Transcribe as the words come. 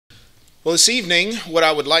Well, this evening, what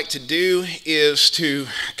I would like to do is to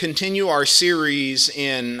continue our series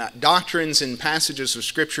in doctrines and passages of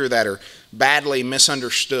Scripture that are badly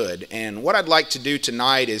misunderstood. And what I'd like to do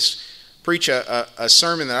tonight is preach a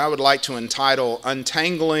sermon that I would like to entitle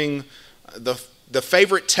Untangling the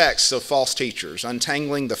Favorite Texts of False Teachers.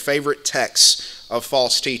 Untangling the Favorite Texts of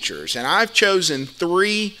False Teachers. And I've chosen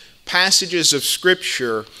 3 passages of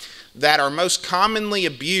Scripture that are most commonly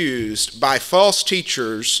abused by false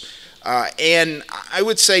teachers. And I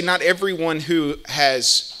would say not everyone who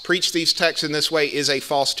has preached these texts in this way is a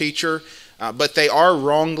false teacher, but they are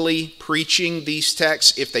wrongly preaching these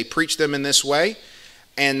texts if they preach them in this way.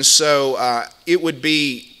 And so it would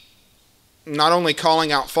be not only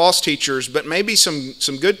calling out false teachers, but maybe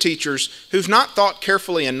some good teachers who've not thought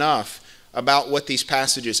carefully enough about what these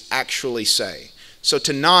passages actually say. So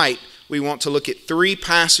tonight, we want to look at 3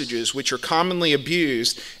 passages which are commonly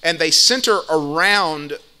abused, and they center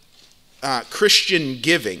around Christian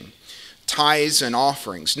giving, tithes and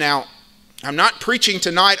offerings. Now, I'm not preaching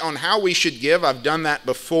tonight on how we should give. I've done that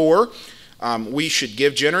before. We should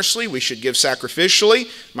give generously. We should give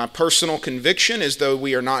sacrificially. My personal conviction is, though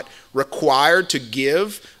we are not required to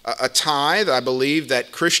give a tithe, I believe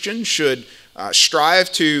that Christians should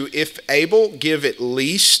strive to, if able, give at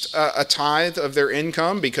least a tithe of their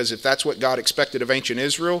income, because if that's what God expected of ancient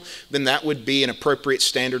Israel, then that would be an appropriate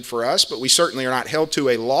standard for us. But we certainly are not held to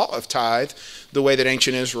a law of tithe the way that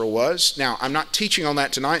ancient Israel was. Now, I'm not teaching on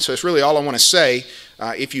that tonight, so it's really all I want to say.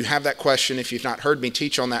 If you have that question, if you've not heard me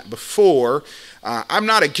teach on that before, I'm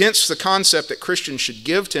not against the concept that Christians should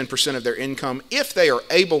give 10% of their income if they are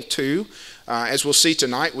able to. As we'll see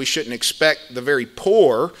tonight, we shouldn't expect the very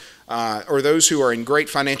poor or those who are in great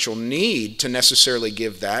financial need to necessarily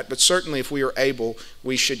give that, but certainly if we are able,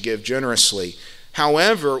 we should give generously.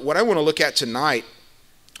 However, what I want to look at tonight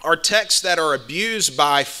are texts that are abused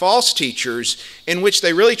by false teachers in which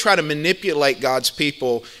they really try to manipulate God's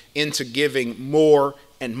people into giving more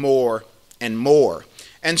and more and more.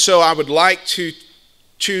 And so I would like to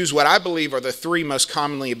choose what I believe are the 3 most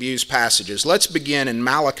commonly abused passages. Let's begin in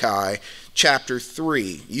Malachi chapter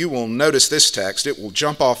 3. You will notice this text. It will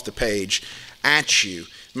jump off the page at you.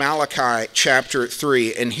 Malachi chapter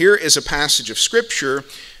 3. And here is a passage of Scripture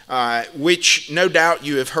which no doubt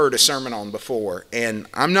you have heard a sermon on before. And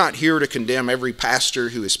I'm not here to condemn every pastor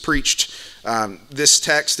who has preached this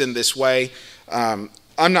text in this way. I'm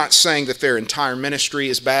not saying that their entire ministry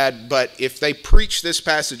is bad, but if they preach this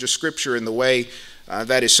passage of Scripture in the way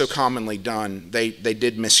that is so commonly done, they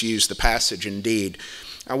did misuse the passage indeed.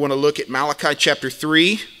 I want to look at Malachi chapter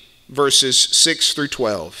 3, verses 6 through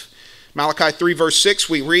 12. Malachi 3, verse 6,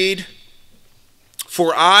 we read,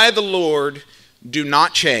 "For I, the Lord, do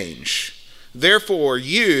not change. Therefore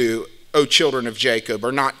you, O children of Jacob,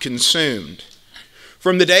 are not consumed.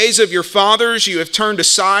 From the days of your fathers you have turned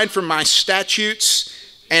aside from my statutes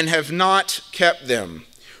and have not kept them.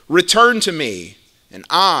 Return to me, and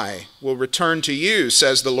I will return to you,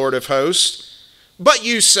 says the Lord of hosts. But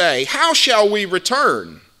you say, how shall we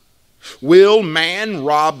return? Will man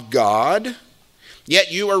rob God?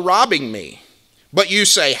 Yet you are robbing me. But you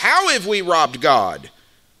say, how have we robbed God?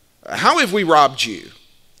 How have we robbed you?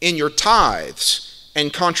 In your tithes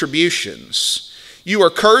and contributions. You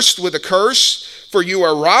are cursed with a curse, for you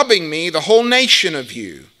are robbing me, the whole nation of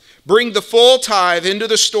you. Bring the full tithe into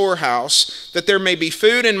the storehouse, that there may be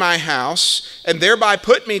food in my house, and thereby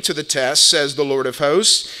put me to the test, says the Lord of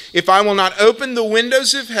hosts, if I will not open the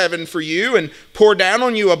windows of heaven for you and pour down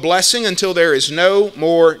on you a blessing until there is no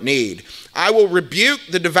more need. I will rebuke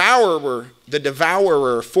the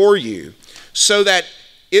devourer for you, so that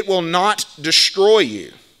it will not destroy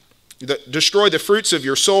you, destroy the fruits of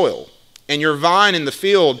your soil. And your vine in the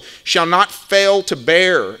field shall not fail to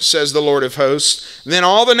bear, says the Lord of hosts. Then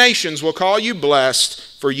all the nations will call you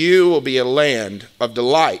blessed, for you will be a land of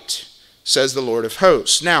delight, says the Lord of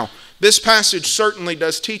hosts. Now, this passage certainly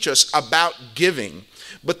does teach us about giving,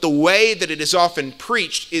 but the way that it is often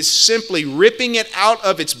preached is simply ripping it out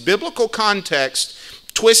of its biblical context,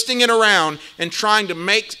 twisting it around, and trying to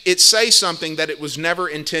make it say something that it was never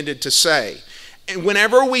intended to say. And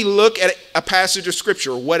whenever we look at a passage of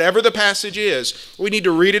Scripture, whatever the passage is, we need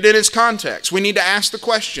to read it in its context. We need to ask the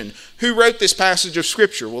question, who wrote this passage of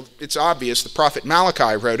Scripture? Well, it's obvious the prophet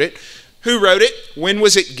Malachi wrote it. Who wrote it? When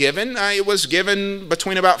was it given? It was given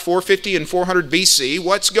between about 450 and 400 BC.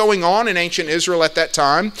 What's going on in ancient Israel at that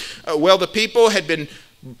time? Well, the people had been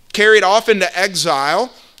carried off into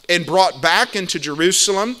exile and brought back into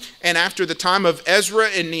Jerusalem. And after the time of Ezra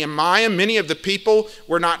and Nehemiah, many of the people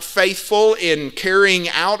were not faithful in carrying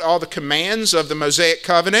out all the commands of the Mosaic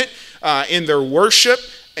covenant in their worship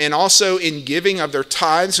and also in giving of their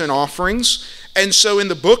tithes and offerings. And so in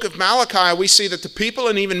the book of Malachi, we see that the people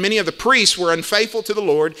and even many of the priests were unfaithful to the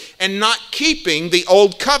Lord and not keeping the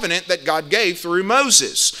old covenant that God gave through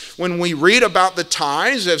Moses. When we read about the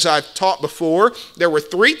tithes, as I've taught before, there were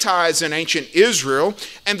 3 tithes in ancient Israel,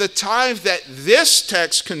 and the tithe that this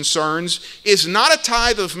text concerns is not a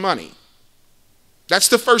tithe of money. That's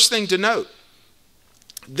the first thing to note.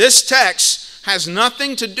 This text has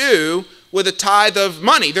nothing to do with a tithe of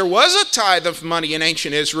money. There was a tithe of money in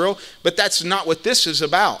ancient Israel, but that's not what this is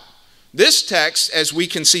about. This text, as we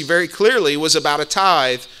can see very clearly, was about a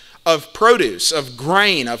tithe of produce, of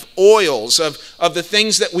grain, of oils, of the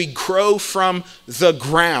things that we grow from the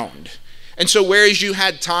ground. And so whereas you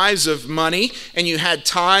had tithes of money, and you had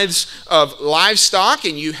tithes of livestock,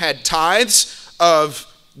 and you had tithes of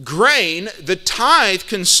grain, the tithe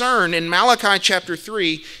concern in Malachi chapter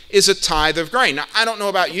 3 is a tithe of grain. Now, I don't know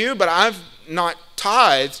about you, but I've not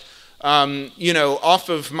tithed, off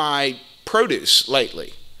of my produce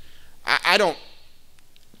lately. I don't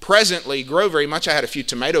presently grow very much. I had a few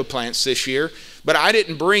tomato plants this year, but I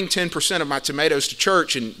didn't bring 10% of my tomatoes to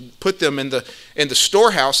church and put them in the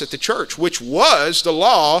storehouse at the church, which was the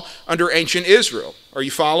law under ancient Israel. Are you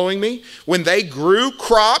following me? When they grew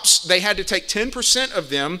crops, they had to take 10% of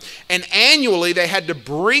them, and annually they had to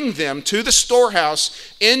bring them to the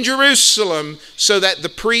storehouse in Jerusalem so that the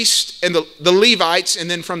priest and the Levites, and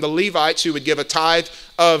then from the Levites who would give a tithe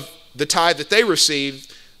of the tithe that they received,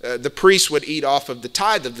 the priest would eat off of the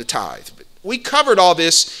tithe of the tithe. But we covered all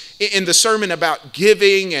this in the sermon about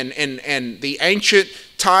giving and the ancient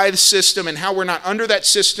tithe system and how we're not under that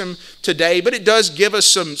system today, but it does give us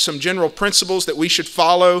some general principles that we should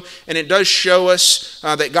follow, and it does show us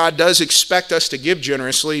that God does expect us to give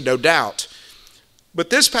generously, no doubt. But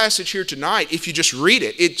this passage here tonight, if you just read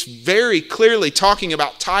it, it's very clearly talking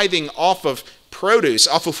about tithing off of produce,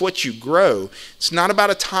 off of what you grow. It's not about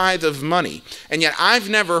a tithe of money. And yet I've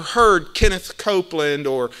never heard Kenneth Copeland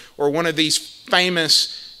or one of these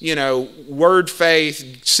famous, word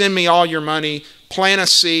faith, send me all your money, plant a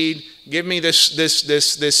seed, give me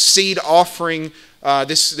this seed offering,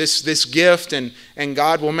 this gift, and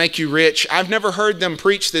God will make you rich. I've never heard them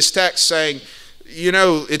preach this text saying,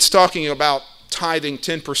 it's talking about tithing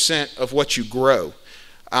 10% of what you grow.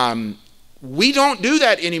 We don't do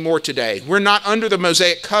that anymore today. We're not under the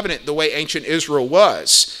Mosaic covenant the way ancient Israel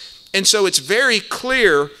was. And so it's very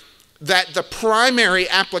clear that the primary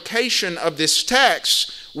application of this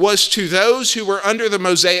text was to those who were under the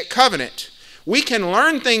Mosaic covenant. We can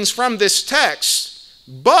learn things from this text,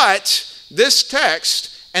 but this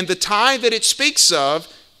text and the tithe that it speaks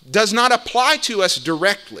of does not apply to us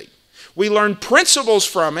directly. We learn principles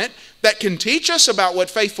from it that can teach us about what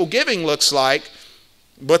faithful giving looks like,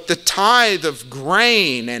 but the tithe of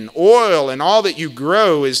grain and oil and all that you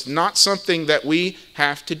grow is not something that we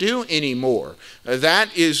have to do anymore.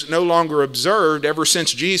 That is no longer observed ever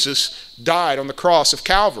since Jesus died on the cross of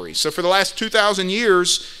Calvary. So for the last 2,000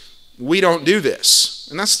 years, we don't do this.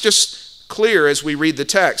 And that's just clear as we read the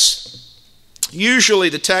text. Usually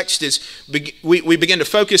the text is, we begin to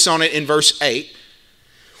focus on it in verse 8.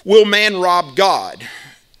 Will man rob God?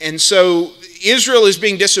 And so Israel is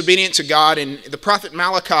being disobedient to God, and the prophet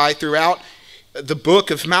Malachi throughout the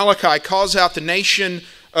book of Malachi calls out the nation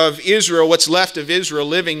of Israel, what's left of Israel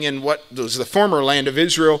living in what was the former land of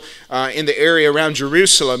Israel in the area around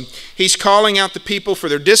Jerusalem. He's calling out the people for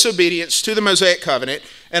their disobedience to the Mosaic covenant,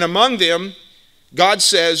 and among them, God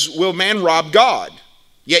says, will man rob God?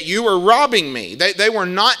 Yet you are robbing me. They were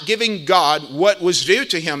not giving God what was due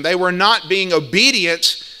to him. They were not being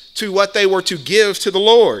obedient to what they were to give to the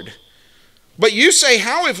Lord. But you say,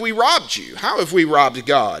 how have we robbed you? How have we robbed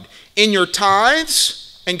God? In your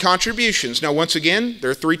tithes and contributions. Now, once again,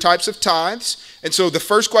 there are 3 types of tithes. And so the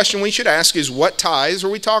first question we should ask is, what tithes are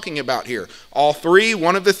we talking about here? All 3,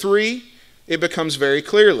 one of the 3? It becomes very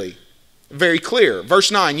clear.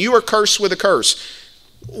 Verse 9, you are cursed with a curse.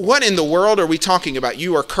 What in the world are we talking about?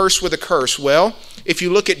 You are cursed with a curse. Well, if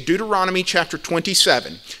you look at Deuteronomy chapter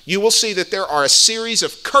 27, you will see that there are a series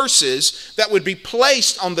of curses that would be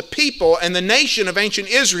placed on the people and the nation of ancient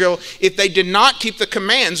Israel if they did not keep the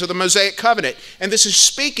commands of the Mosaic covenant. And this is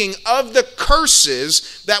speaking of the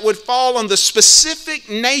curses that would fall on the specific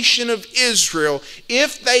nation of Israel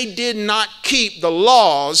if they did not keep the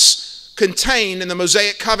laws contained in the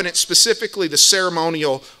Mosaic covenant, specifically the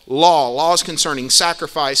ceremonial laws concerning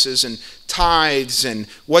sacrifices and tithes and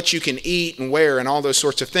what you can eat and wear and all those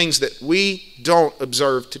sorts of things that we don't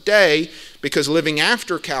observe today, because living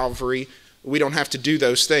after Calvary, we don't have to do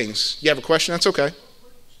those things. You have a question? That's okay.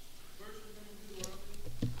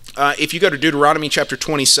 If you go to Deuteronomy chapter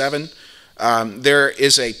 27, There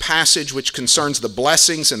is a passage which concerns the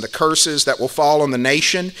blessings and the curses that will fall on the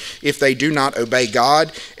nation if they do not obey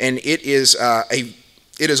God. And it is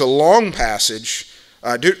a long passage.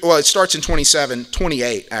 Well, it starts in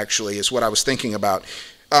 28 actually is what I was thinking about.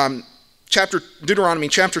 Deuteronomy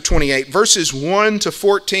chapter 28, verses 1 to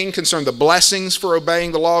 14 concern the blessings for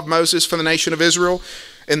obeying the law of Moses for the nation of Israel.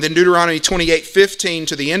 And then Deuteronomy 28:15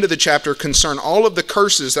 to the end of the chapter concern all of the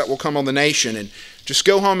curses that will come on the nation. And just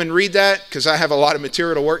go home and read that because I have a lot of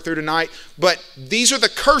material to work through tonight. But these are the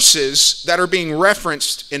curses that are being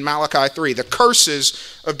referenced in Malachi 3. The curses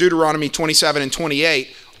of Deuteronomy 27 and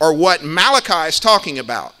 28 are what Malachi is talking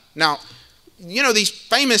about. Now, you know, these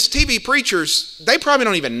famous TV preachers, they probably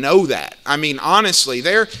don't even know that. I mean, honestly,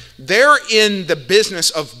 they're in the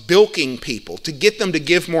business of bilking people to get them to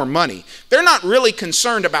give more money. They're not really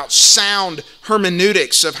concerned about sound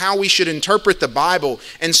hermeneutics of how we should interpret the Bible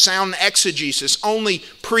and sound exegesis, only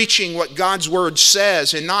preaching what God's Word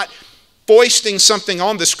says and not foisting something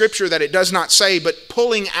on the Scripture that it does not say, but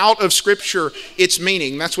pulling out of Scripture its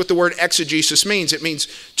meaning. That's what the word exegesis means. It means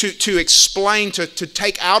to explain, to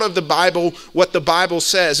take out of the Bible what the Bible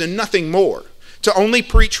says and nothing more. To only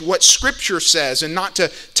preach what Scripture says and not to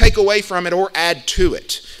take away from it or add to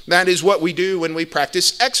it. That is what we do when we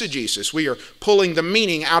practice exegesis. We are pulling the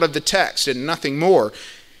meaning out of the text and nothing more.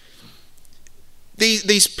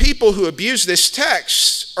 These people who abuse this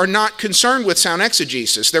text are not concerned with sound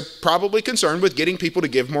exegesis. They're probably concerned with getting people to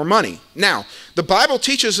give more money. Now, the Bible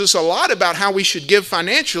teaches us a lot about how we should give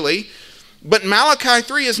financially, but Malachi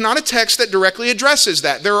 3 is not a text that directly addresses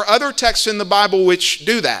that. There are other texts in the Bible which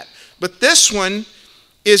do that. But this one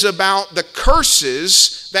is about the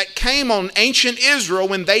curses that came on ancient Israel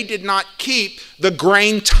when they did not keep the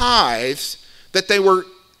grain tithe that they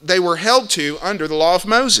were held to under the law of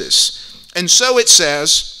Moses. And so it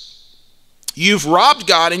says, you've robbed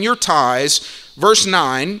God in your tithes. Verse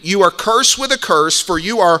 9, you are cursed with a curse, for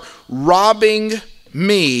you are robbing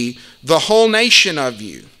me, the whole nation of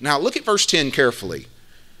you. Now look at verse 10 carefully.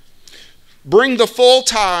 Bring the full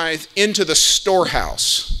tithe into the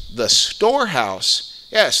storehouse. The storehouse,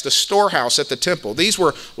 yes, the storehouse at the temple. These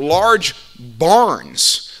were large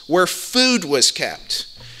barns where food was kept.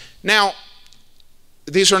 Now,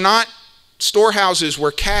 these are not storehouses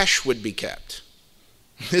where cash would be kept.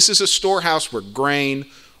 This is a storehouse where grain,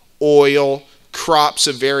 oil, crops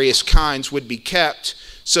of various kinds would be kept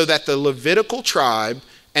so that the Levitical tribe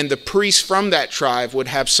and the priests from that tribe would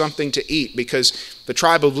have something to eat, because the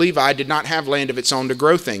tribe of Levi did not have land of its own to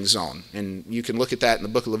grow things on. And you can look at that in the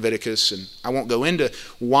book of Leviticus, and I won't go into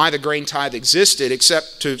why the grain tithe existed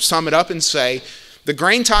except to sum it up and say the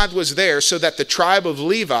grain tithe was there so that the tribe of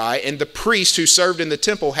Levi and the priests who served in the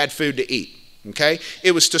temple had food to eat. Okay?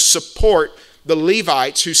 It was to support the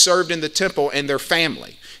Levites who served in the temple and their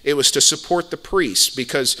family. It was to support the priests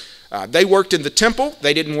because they worked in the temple.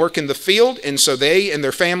 They didn't work in the field, and so they and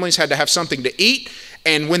their families had to have something to eat.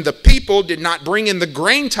 And when the people did not bring in the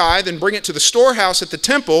grain tithe and bring it to the storehouse at the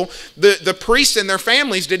temple, the priests and their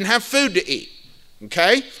families didn't have food to eat.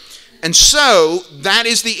 Okay? And so that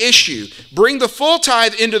is the issue. Bring the full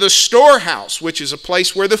tithe into the storehouse, which is a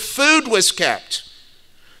place where the food was kept,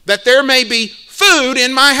 that there may be food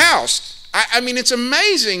in my house. I mean, it's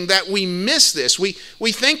amazing that we miss this. We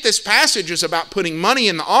think this passage is about putting money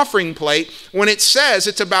in the offering plate when it says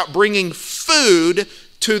it's about bringing food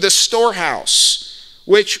to the storehouse,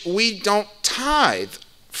 which we don't tithe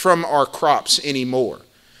from our crops anymore.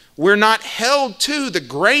 We're not held to the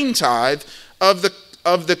grain tithe of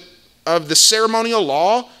the ceremonial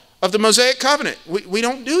law of the Mosaic covenant. We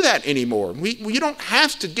don't do that anymore. You don't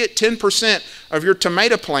have to get 10% of your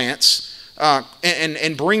tomato plants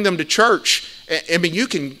and bring them to church. I mean, you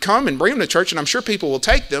can come and bring them to church, and I'm sure people will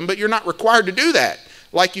take them, but you're not required to do that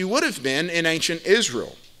like you would have been in ancient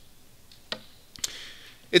Israel.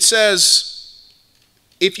 It says,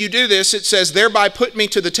 if you do this, it says, thereby put me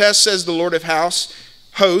to the test, says the Lord of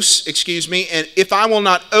hosts, and if I will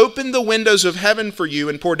not open the windows of heaven for you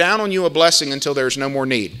and pour down on you a blessing until there is no more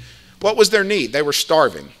need. What was their need? They were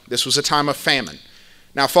starving. This was a time of famine.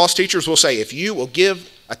 Now, false teachers will say, if you will give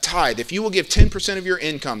a tithe, if you will give 10% of your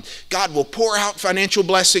income, God will pour out financial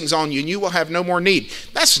blessings on you and you will have no more need.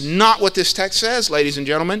 That's not what this text says, ladies and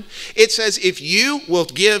gentlemen. It says if you will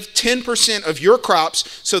give 10% of your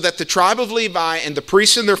crops so that the tribe of Levi and the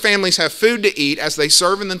priests and their families have food to eat as they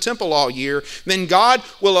serve in the temple all year, then God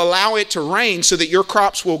will allow it to rain so that your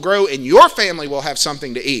crops will grow and your family will have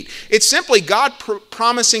something to eat. It's simply God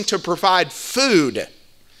promising to provide food.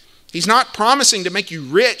 He's not promising to make you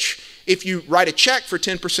rich if you write a check for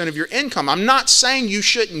 10% of your income. I'm not saying you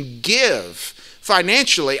shouldn't give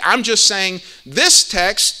financially. I'm just saying this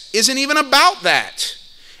text isn't even about that.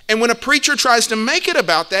 And when a preacher tries to make it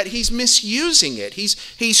about that, he's misusing it.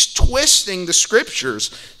 He's twisting the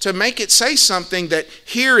scriptures to make it say something that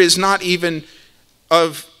here is not even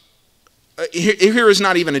addressed.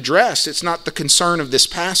 It's not the concern of this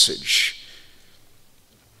passage.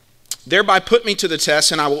 Thereby put me to the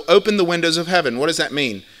test, and I will open the windows of heaven. What does that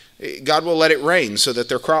mean? God will let it rain so that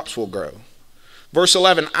their crops will grow. Verse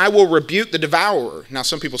 11, I will rebuke the devourer. Now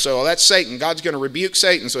some people say, well, that's Satan. God's going to rebuke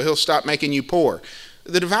Satan so he'll stop making you poor.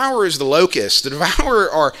 The devourer is the locust. The devourer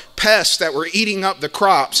are pests that were eating up the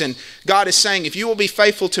crops. And God is saying, if you will be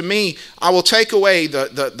faithful to me, I will take away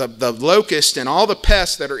the locust and all the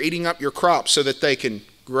pests that are eating up your crops so that they can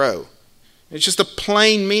grow. It's just the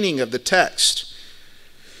plain meaning of the text.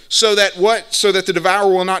 So that the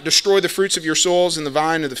devourer will not destroy the fruits of your soils, and the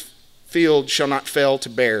vine of the field shall not fail to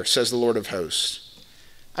bear, says the Lord of hosts.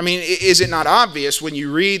 I mean, is it not obvious when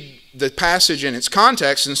you read the passage in its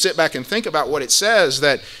context and sit back and think about what it says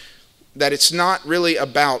that it's not really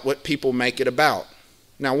about what people make it about?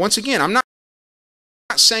 Now, once again, I'm not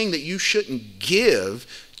saying that you shouldn't give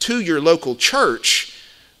to your local church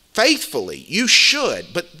faithfully. You should.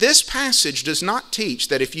 But this passage does not teach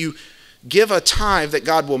that if you give a tithe that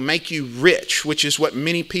God will make you rich, which is what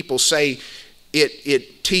many people say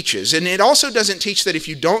it teaches. And it also doesn't teach that if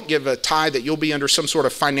you don't give a tithe that you'll be under some sort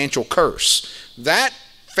of financial curse. That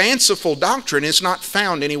fanciful doctrine is not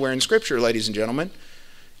found anywhere in Scripture, ladies and gentlemen.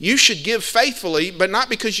 You should give faithfully, but not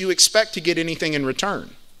because you expect to get anything in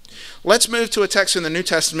return. Let's move to a text in the New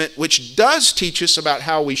Testament which does teach us about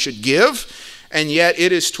how we should give, and yet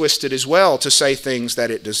it is twisted as well to say things that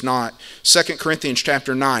it does not. 2 Corinthians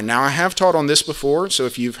chapter 9. Now, I have taught on this before, so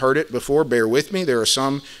if you've heard it before, bear with me. There are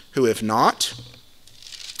some who have not,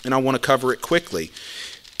 and I want to cover it quickly.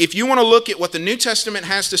 If you want to look at what the New Testament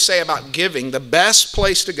has to say about giving, the best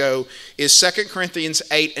place to go is 2 Corinthians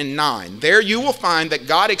 8 and 9. There you will find that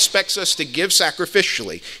God expects us to give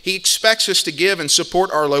sacrificially. He expects us to give and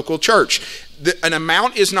support our local church. An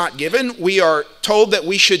amount is not given. We are told that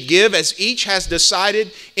we should give as each has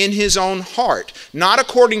decided in his own heart. Not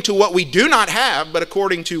according to what we do not have, but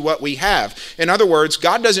according to what we have. In other words,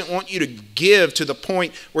 God doesn't want you to give to the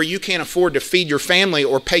point where you can't afford to feed your family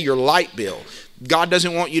or pay your light bill. God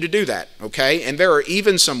doesn't want you to do that, okay? And there are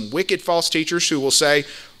even some wicked false teachers who will say,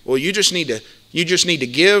 well, you just need to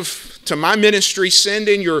give to my ministry, send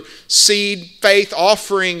in your seed, faith,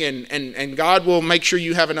 offering, and God will make sure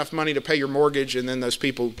you have enough money to pay your mortgage, and then those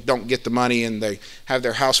people don't get the money and they have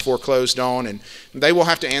their house foreclosed on, and they will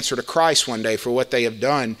have to answer to Christ one day for what they have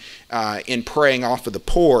done in preying off of the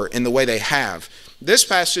poor in the way they have. This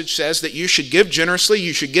passage says that you should give generously,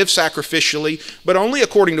 you should give sacrificially, but only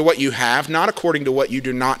according to what you have, not according to what you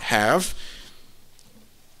do not have.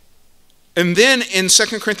 And then in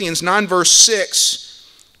 2 Corinthians 9 verse 6,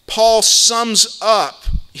 Paul sums up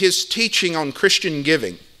his teaching on Christian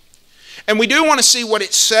giving. And we do want to see what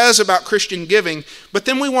it says about Christian giving, but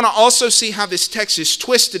then we want to also see how this text is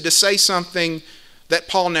twisted to say something that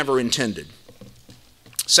Paul never intended.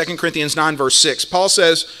 2 Corinthians 9 verse 6, Paul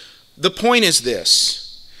says, the point is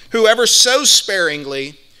this: whoever sows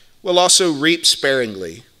sparingly will also reap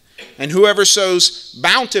sparingly, and whoever sows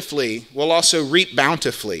bountifully will also reap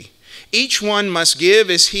bountifully. Each one must give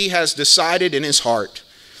as he has decided in his heart,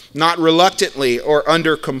 not reluctantly or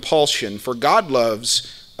under compulsion, for God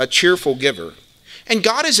loves a cheerful giver. And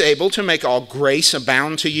God is able to make all grace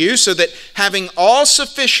abound to you, so that having all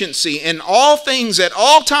sufficiency in all things at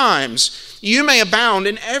all times, you may abound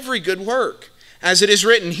in every good work. As it is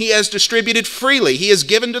written, he has distributed freely, he has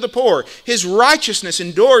given to the poor, his righteousness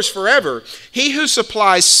endures forever. He who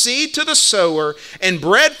supplies seed to the sower and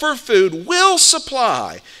bread for food will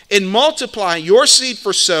supply and multiply your seed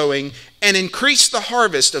for sowing and increase the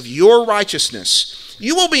harvest of your righteousness.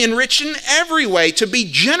 You will be enriched in every way, to be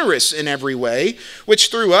generous in every way, which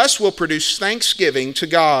through us will produce thanksgiving to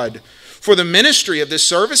God. For the ministry of this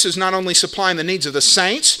service is not only supplying the needs of the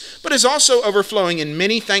saints, but is also overflowing in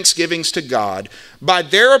many thanksgivings to God. By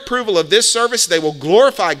their approval of this service, they will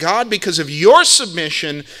glorify God because of your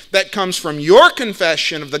submission that comes from your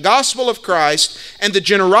confession of the gospel of Christ and the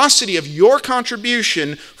generosity of your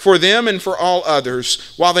contribution for them and for all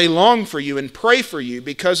others, while they long for you and pray for you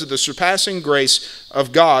because of the surpassing grace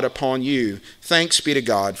of God upon you. Thanks be to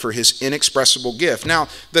God for his inexpressible gift. Now,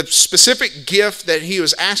 the specific gift that he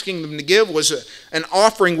was asking them to give was an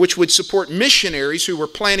offering which would support missionaries who were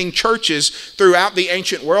planting churches throughout the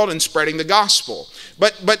ancient world and spreading the gospel.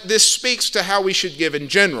 But this speaks to how we should give in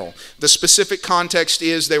general. The specific context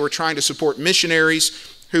is they were trying to support missionaries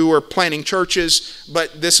who are planting churches,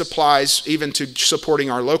 but this applies even to supporting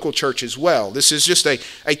our local church as well. This is just a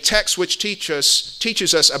text which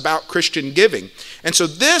teaches us about Christian giving. And so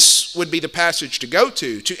this would be the passage to go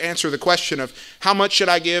to answer the question of how much should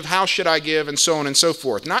I give, how should I give, and so on and so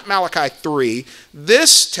forth. Not Malachi 3.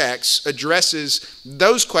 This text addresses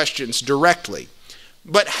those questions directly.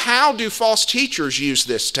 But how do false teachers use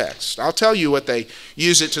this text? I'll tell you what they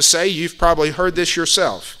use it to say. You've probably heard this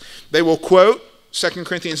yourself. They will quote 2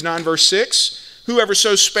 Corinthians 9 verse 6, whoever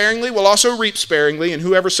sows sparingly will also reap sparingly, and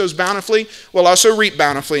whoever sows bountifully will also reap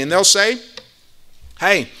bountifully. And they'll say,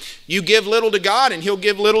 hey, you give little to God and he'll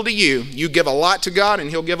give little to you. You give a lot to God and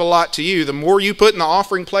he'll give a lot to you. The more you put in the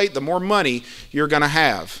offering plate, the more money you're going to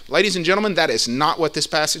have. Ladies and gentlemen, that is not what this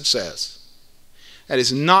passage says. That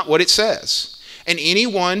is not what it says. And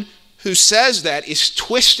anyone who says that is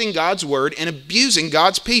twisting God's word and abusing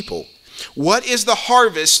God's people. What is the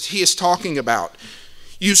harvest he is talking about?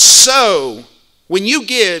 You sow. When you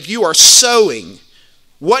give, you are sowing.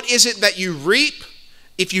 What is it that you reap?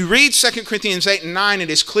 If you read 2 Corinthians 8 and 9,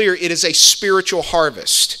 it is clear it is a spiritual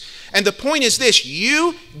harvest. And the point is this: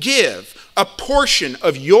 you give a portion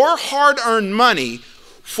of your hard-earned money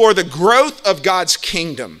for the growth of God's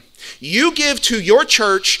kingdom. You give to your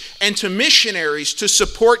church and to missionaries to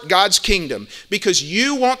support God's kingdom because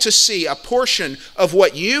you want to see a portion of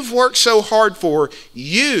what you've worked so hard for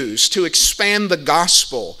used to expand the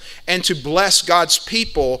gospel and to bless God's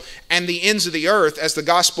people and the ends of the earth as the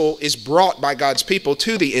gospel is brought by God's people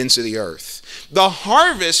to the ends of the earth. The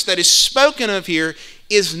harvest that is spoken of here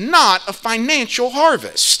is not a financial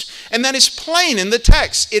harvest. And that is plain in the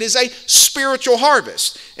text. It is a spiritual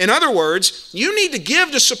harvest. In other words, you need to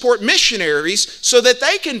give to support missionaries so that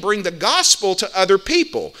they can bring the gospel to other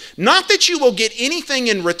people. Not that you will get anything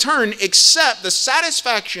in return except the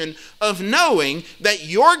satisfaction of knowing that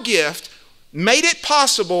your gift made it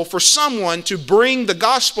possible for someone to bring the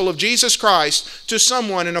gospel of Jesus Christ to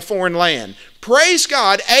someone in a foreign land. Praise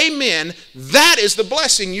God, amen. That is the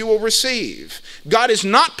blessing you will receive. God is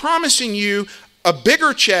not promising you a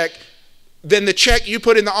bigger check than the check you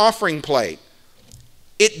put in the offering plate.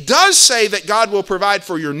 It does say that God will provide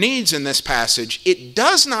for your needs in this passage. It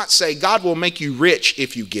does not say God will make you rich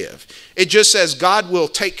if you give. It just says God will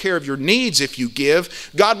take care of your needs if you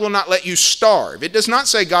give. God will not let you starve. It does not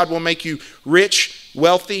say God will make you rich,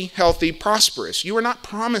 wealthy, healthy, prosperous. You are not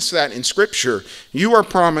promised that in Scripture. You are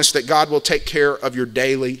promised that God will take care of your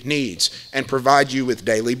daily needs and provide you with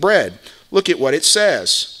daily bread. Look at what it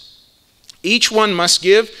says. Each one must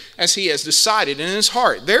give as he has decided in his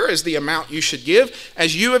heart. There is the amount you should give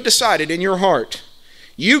as you have decided in your heart.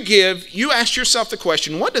 You give, you ask yourself the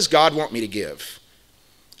question, what does God want me to give?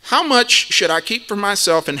 How much should I keep for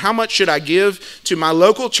myself and how much should I give to my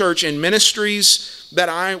local church and ministries that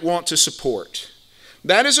I want to support?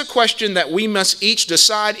 That is a question that we must each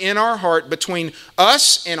decide in our heart between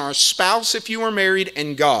us and our spouse if you are married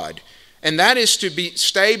and God. And that is to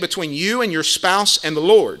stay between you and your spouse and the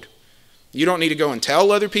Lord. You don't need to go and tell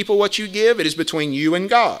other people what you give. It is between you and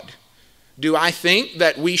God. Do I think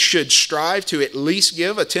that we should strive to at least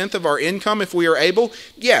give a tenth of our income if we are able?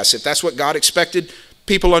 Yes, if that's what God expected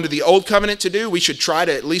people under the old covenant to do, we should try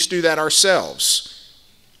to at least do that ourselves.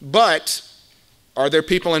 But are there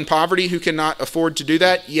people in poverty who cannot afford to do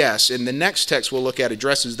that? Yes, and the next text we'll look at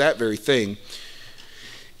addresses that very thing.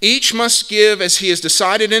 Each must give as he has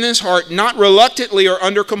decided in his heart, not reluctantly or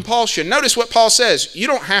under compulsion. Notice what Paul says. You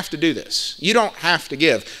don't have to do this. You don't have to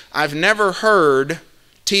give. I've never heard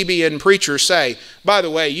TBN preachers say, by the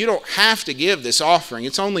way, you don't have to give this offering.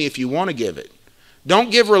 It's only if you want to give it. Don't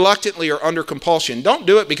give reluctantly or under compulsion. Don't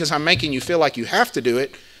do it because I'm making you feel like you have to do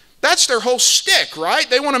it. That's their whole shtick, right?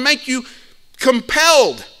 They want to make you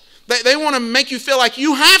compelled. They want to make you feel like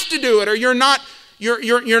you have to do it or you're not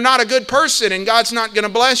a good person and God's not going to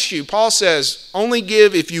bless you. Paul says, only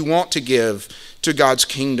give if you want to give to God's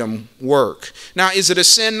kingdom work. Now, is it a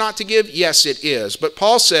sin not to give? Yes, it is. But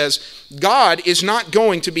Paul says, God is not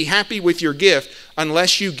going to be happy with your gift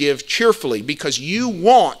unless you give cheerfully because you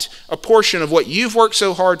want a portion of what you've worked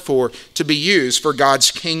so hard for to be used for God's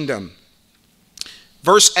kingdom.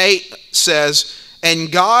 Verse 8 says,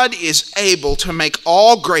 and God is able to make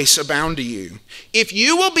all grace abound to you. If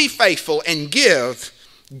you will be faithful and give,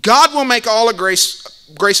 God will make all grace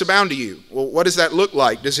abound to you. Well, what does that look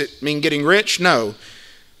like? Does it mean getting rich? No.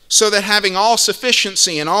 So that having all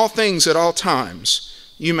sufficiency in all things at all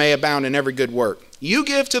times, you may abound in every good work. You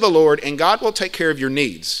give to the Lord and God will take care of your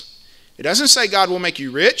needs. It doesn't say God will make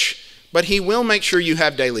you rich, but he will make sure you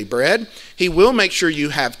have daily bread. He will make sure you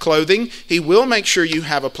have clothing. He will make sure you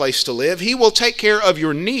have a place to live. He will take care of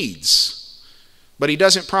your needs. But he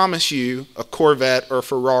doesn't promise you a Corvette or a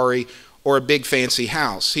Ferrari or a big fancy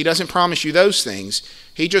house. He doesn't promise you those things.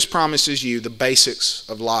 He just promises you the basics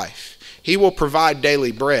of life. He will provide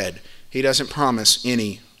daily bread. He doesn't promise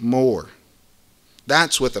any more.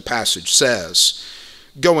 That's what the passage says.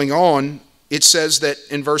 Going on, it says that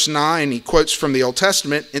in verse 9, he quotes from the Old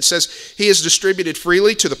Testament, it says, he has distributed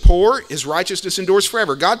freely to the poor. His righteousness endures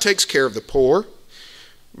forever. God takes care of the poor.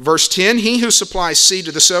 Verse 10, he who supplies seed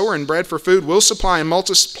to the sower and bread for food will supply and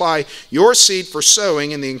multiply your seed for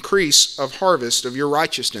sowing in the increase of harvest of your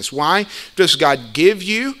righteousness. Why does God give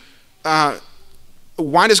you,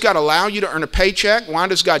 why does God allow you to earn a paycheck? Why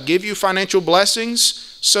does God give you financial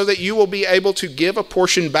blessings? So that you will be able to give a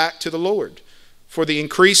portion back to the Lord for the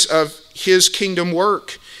increase of his kingdom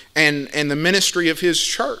work and the ministry of his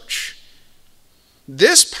church.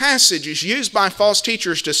 This passage is used by false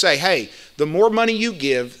teachers to say, hey, the more money you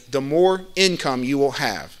give, the more income you will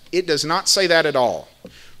have. It does not say that at all.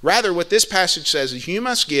 Rather, what this passage says is you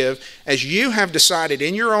must give as you have decided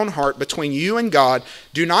in your own heart between you and God.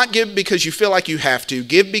 Do not give because you feel like you have to.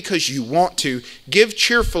 Give because you want to. Give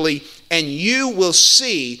cheerfully, and you will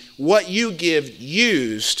see what you give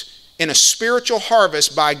used in a spiritual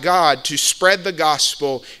harvest by God to spread the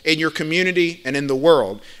gospel in your community and in the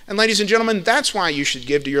world. And ladies and gentlemen, that's why you should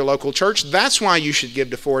give to your local church. That's why you should give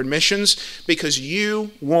to foreign missions, because you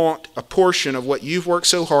want a portion of what you've worked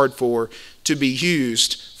so hard for to be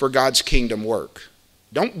used for God's kingdom work.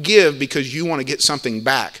 Don't give because you want to get something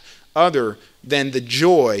back other than the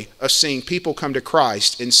joy of seeing people come to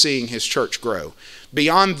Christ and seeing his church grow.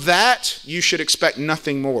 Beyond that, you should expect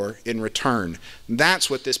nothing more in return. That's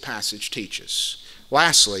what this passage teaches.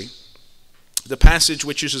 Lastly, the passage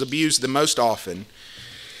which is abused the most often,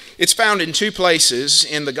 it's found in two places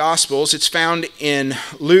in the Gospels. It's found in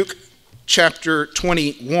Luke chapter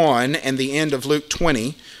 21 and the end of Luke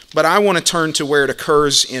 20. But I want to turn to where it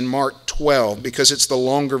occurs in Mark 12 because it's the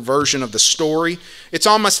longer version of the story. It's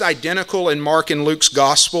almost identical in Mark and Luke's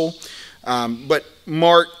gospel, but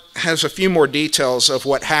Mark has a few more details of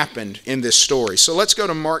what happened in this story. So let's go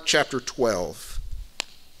to Mark chapter 12.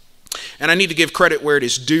 And I need to give credit where it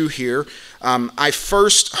is due here. I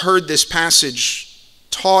first heard this passage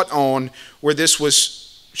taught on where this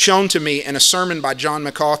was shown to me in a sermon by John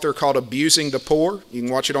MacArthur called Abusing the Poor. You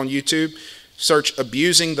can watch it on YouTube. Search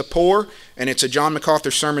Abusing the Poor, and it's a John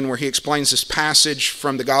MacArthur sermon where he explains this passage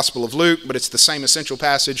from the Gospel of Luke, but it's the same essential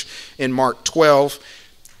passage in Mark 12.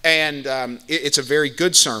 And it's a very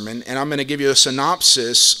good sermon, and I'm going to give you a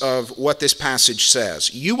synopsis of what this passage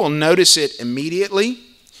says. You will notice it immediately,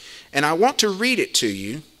 and I want to read it to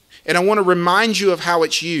you, and I want to remind you of how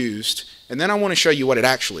it's used, and then I want to show you what it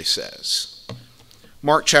actually says.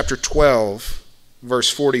 Mark chapter 12,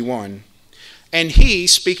 verse 41. And he,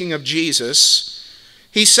 speaking of Jesus,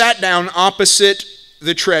 he sat down opposite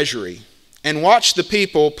the treasury and watched the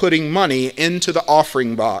people putting money into the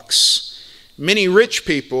offering box. Many rich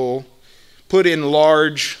people put in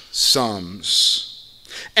large sums.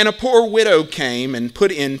 And a poor widow came and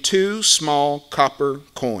put in 2 small copper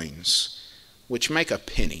coins, which make a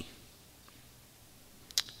penny.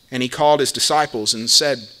 And he called his disciples and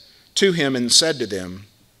said to them,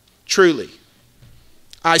 Truly,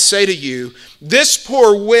 I say to you, this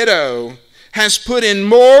poor widow has put in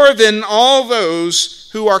more than all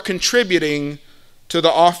those who are contributing to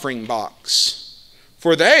the offering box.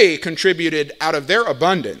 For they contributed out of their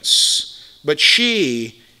abundance, but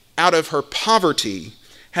she, out of her poverty,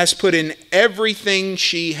 has put in everything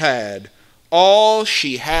she had, all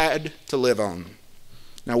she had to live on.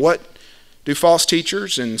 Now, what do false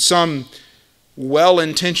teachers and some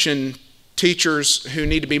well-intentioned teachers who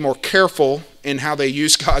need to be more careful in how they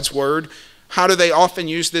use God's word, how do they often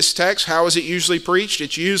use this text? How is it usually preached?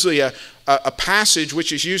 It's usually a passage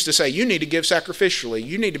which is used to say, you need to give sacrificially.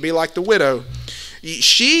 You need to be like the widow.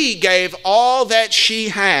 She gave all that she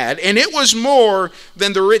had, and it was more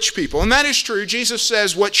than the rich people. And that is true. Jesus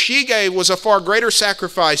says what she gave was a far greater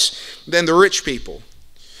sacrifice than the rich people.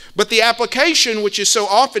 But the application which is so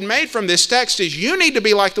often made from this text is you need to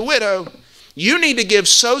be like the widow. You need to give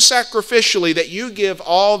so sacrificially that you give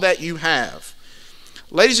all that you have.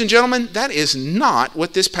 Ladies and gentlemen, that is not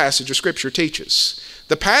what this passage of Scripture teaches.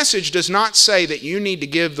 The passage does not say that you need to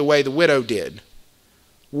give the way the widow did.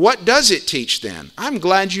 What does it teach then? I'm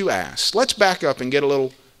glad you asked. Let's back up and get a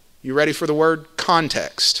little, you ready for the word?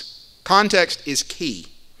 Context. Context is key.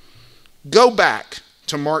 Go back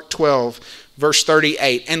to Mark 12, verse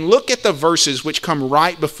 38, and look at the verses which come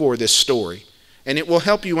right before this story. And it will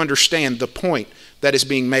help you understand the point that is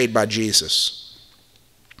being made by Jesus.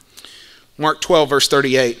 Mark 12, verse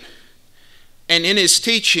 38. And in his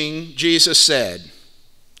teaching, Jesus said,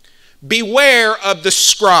 Beware of the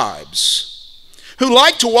scribes, who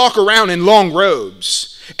like to walk around in long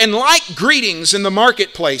robes, and like greetings in the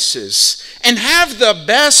marketplaces, and have the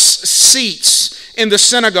best seats in the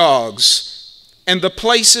synagogues and the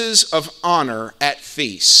places of honor at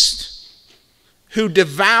feast, who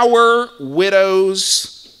devour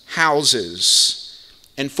widows' houses,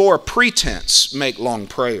 and for a pretense make long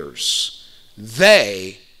prayers.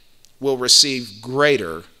 They will receive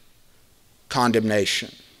greater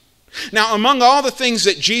condemnation. Now, among all the things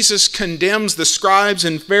that Jesus condemns the scribes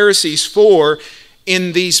and Pharisees for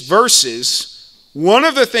in these verses, one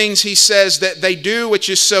of the things he says that they do, which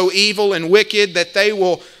is so evil and wicked, that they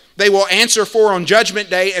will answer for on Judgment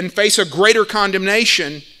Day and face a greater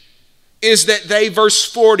condemnation, is that they, verse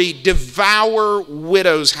 40, devour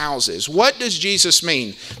widows' houses. What does Jesus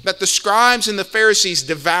mean? That the scribes and the Pharisees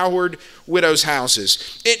devoured widows'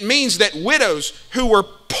 houses. It means that widows who were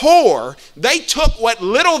poor, they took what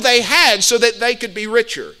little they had so that they could be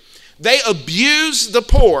richer. They abused the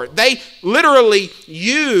poor. They literally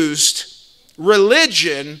used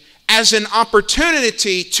religion as an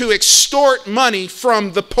opportunity to extort money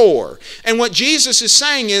from the poor. And what Jesus is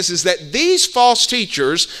saying is that these false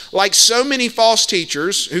teachers, like so many false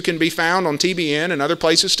teachers who can be found on TBN and other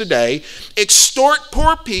places today, extort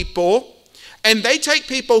poor people, and they take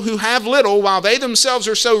people who have little while they themselves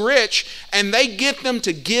are so rich, and they get them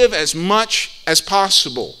to give as much as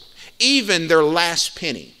possible, even their last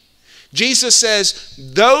penny. Jesus says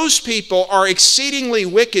those people are exceedingly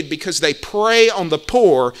wicked because they prey on the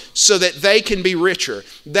poor so that they can be richer.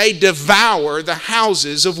 They devour the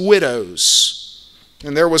houses of widows.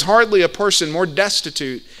 And there was hardly a person more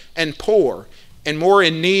destitute and poor and more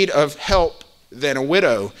in need of help than a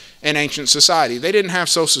widow in ancient society. They didn't have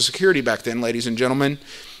Social Security back then, ladies and gentlemen.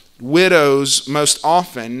 Widows most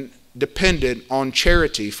often depended on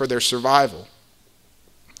charity for their survival.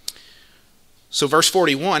 So verse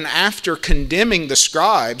 41, after condemning the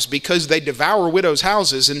scribes because they devour widows'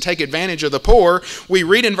 houses and take advantage of the poor, we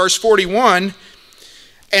read in verse 41,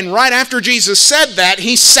 and right after Jesus said that,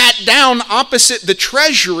 he sat down opposite the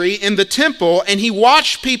treasury in the temple, and he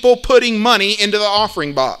watched people putting money into the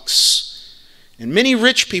offering box. And many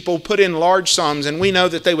rich people put in large sums, and we know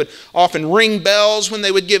that they would often ring bells when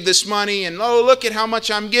they would give this money, and oh, look at how much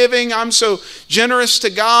I'm giving, I'm so generous to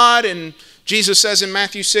God. And Jesus says in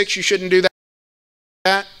Matthew 6, you shouldn't do that.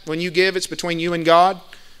 When you give, it's between you and God.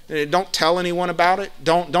 Don't tell anyone about it.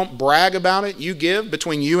 Don't brag about it. You give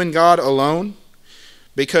between you and God alone,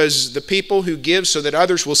 because the people who give so that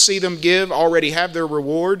others will see them give already have their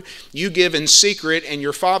reward. You give in secret, and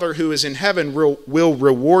your Father who is in heaven will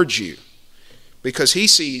reward you, because he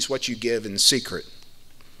sees what you give in secret.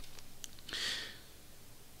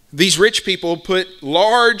 These rich people put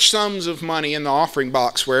large sums of money in the offering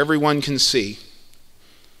box where everyone can see.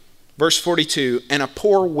 Verse 42, and a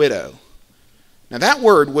poor widow. Now that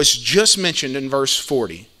word was just mentioned in verse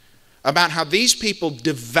 40 about how these people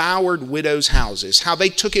devoured widows' houses, how they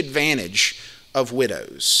took advantage of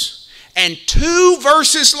widows. And 2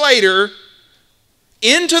 verses later,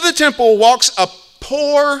 into the temple walks a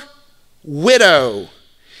poor widow.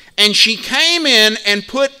 And she came in and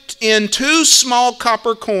put in 2 small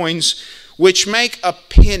copper coins, which make a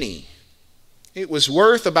penny. It was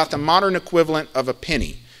worth about the modern equivalent of a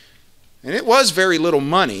penny. And it was very little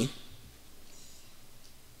money. It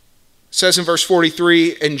says in verse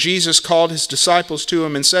 43, and Jesus called his disciples to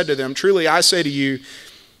him and said to them, truly I say to you,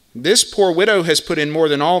 this poor widow has put in more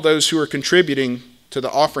than all those who are contributing to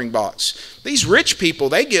the offering box. These rich people,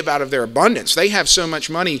 they give out of their abundance. They have so much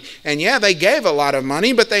money, and yeah, they gave a lot of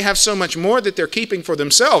money, but they have so much more that they're keeping for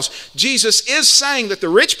themselves. Jesus is saying that the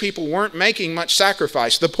rich people weren't making much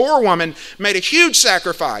sacrifice. The poor woman made a huge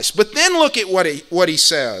sacrifice. But then look at what he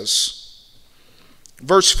says.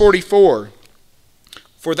 Verse 44,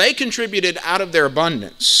 for they contributed out of their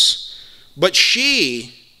abundance, but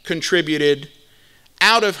she contributed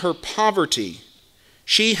out of her poverty.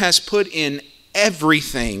 She has put in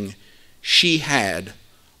everything she had,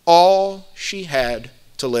 all she had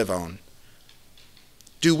to live on.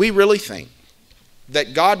 Do we really think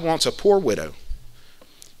that God wants a poor widow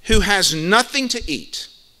who has nothing to eat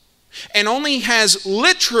and only has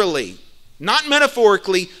literally, not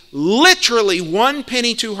metaphorically, literally 1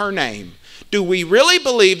 penny to her name? Do we really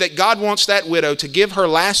believe that God wants that widow to give her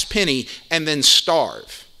last penny and then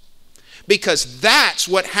starve? Because that's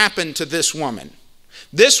what happened to this woman.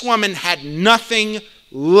 This woman had nothing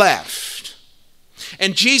left.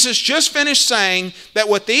 And Jesus just finished saying that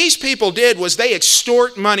what these people did was they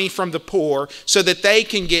extort money from the poor so that they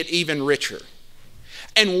can get even richer.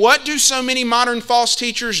 And what do so many modern false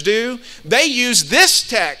teachers do? They use this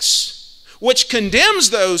text, which condemns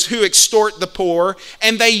those who extort the poor,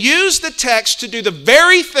 and they use the text to do the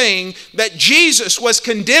very thing that Jesus was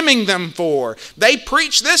condemning them for. They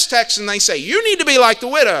preach this text and they say, you need to be like the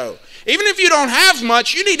widow. Even if you don't have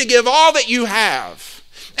much, you need to give all that you have.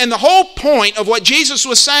 And the whole point of what Jesus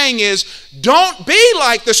was saying is, don't be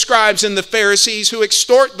like the scribes and the Pharisees who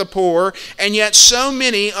extort the poor. And yet so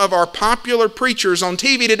many of our popular preachers on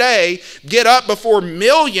TV today get up before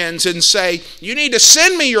millions and say, you need to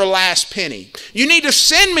send me your last penny. You need to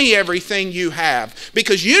send me everything you have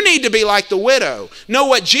because you need to be like the widow. No,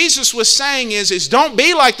 what Jesus was saying is don't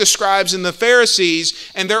be like the scribes and the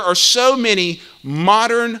Pharisees. And there are so many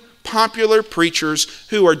modern popular preachers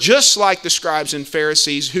who are just like the scribes and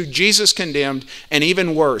Pharisees who Jesus condemned, and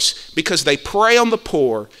even worse, because they prey on the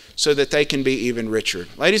poor so that they can be even richer.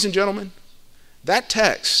 Ladies and gentlemen, that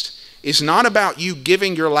text is not about you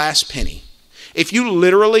giving your last penny. If you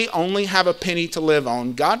literally only have a penny to live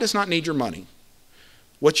on, God does not need your money.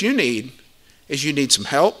 What you need is you need some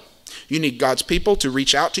help. You need God's people to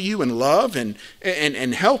reach out to you and love and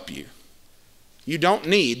help you. You don't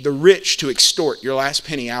need the rich to extort your last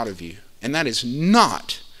penny out of you. And that is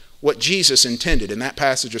not what Jesus intended in that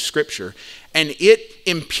passage of Scripture. And it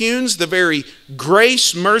impugns the very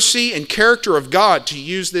grace, mercy, and character of God to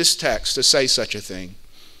use this text to say such a thing.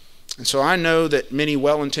 And so I know that many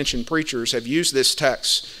well-intentioned preachers have used this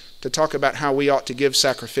text to talk about how we ought to give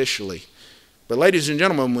sacrificially. But ladies and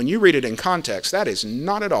gentlemen, when you read it in context, that is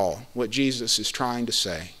not at all what Jesus is trying to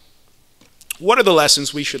say. What are the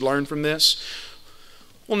lessons we should learn from this?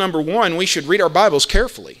 Well, number one, we should read our Bibles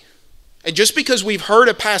carefully. And just because we've heard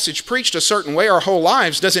a passage preached a certain way our whole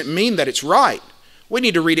lives doesn't mean that it's right. We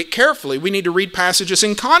need to read it carefully. We need to read passages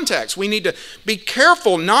in context. We need to be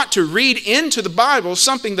careful not to read into the Bible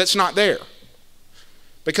something that's not there.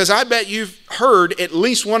 Because I bet you've heard at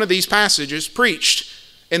least one of these passages preached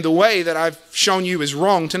in the way that I've shown you is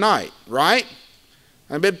wrong tonight, right?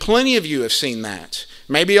 I bet plenty of you have seen that.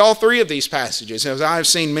 Maybe all three of these passages, as I have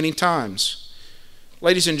seen many times.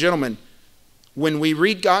 Ladies and gentlemen, when we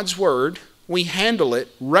read God's Word, we handle it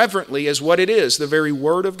reverently as what it is, the very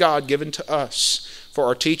Word of God given to us for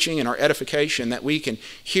our teaching and our edification, that we can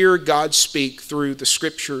hear God speak through the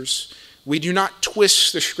Scriptures. We do not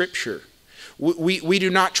twist the Scripture. We do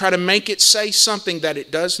not try to make it say something that it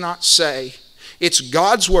does not say. It's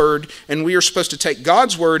God's Word, and we are supposed to take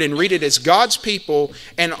God's Word and read it as God's people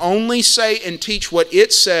and only say and teach what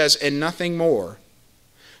it says and nothing more.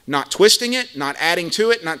 Not twisting it, not adding to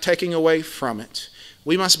it, not taking away from it.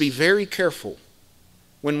 We must be very careful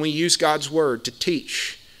when we use God's Word to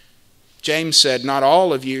teach. James said, not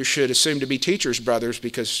all of you should assume to be teachers, brothers,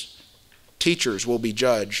 because teachers will be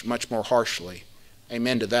judged much more harshly.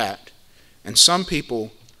 Amen to that. And some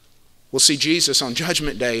people will see Jesus on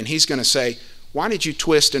Judgment Day, and he's going to say, why did you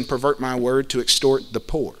twist and pervert my word to extort the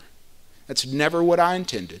poor? That's never what I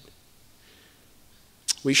intended.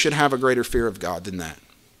 We should have a greater fear of God than that.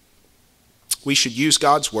 We should use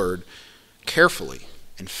God's Word carefully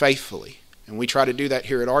and faithfully. And we try to do that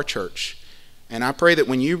here at our church. And I pray that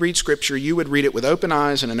when you read Scripture, you would read it with open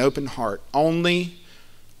eyes and an open heart, only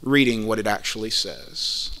reading what it actually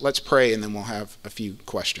says. Let's pray and then we'll have a few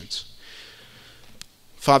questions.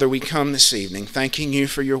 Father, we come this evening thanking you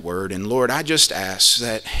for your word. And Lord, I just ask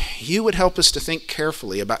that you would help us to think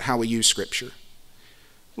carefully about how we use Scripture.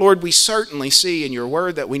 Lord, we certainly see in your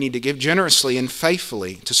word that we need to give generously and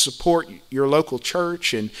faithfully to support your local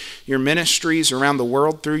church and your ministries around the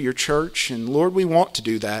world through your church. And Lord, we want to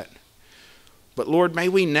do that. But Lord, may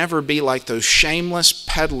we never be like those shameless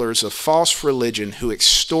peddlers of false religion who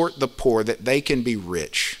extort the poor that they can be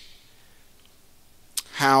rich.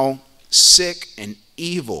 How sick and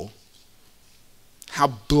evil, how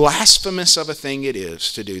blasphemous of a thing it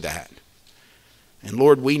is to do that. And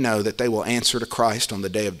Lord, we know that they will answer to Christ on the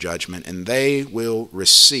day of judgment, and they will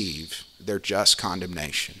receive their just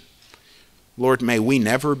condemnation. Lord, may we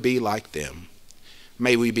never be like them.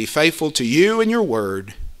 May we be faithful to you and your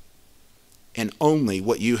word, and only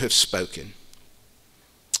what you have spoken.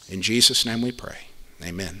 In Jesus' name we pray.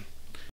 Amen.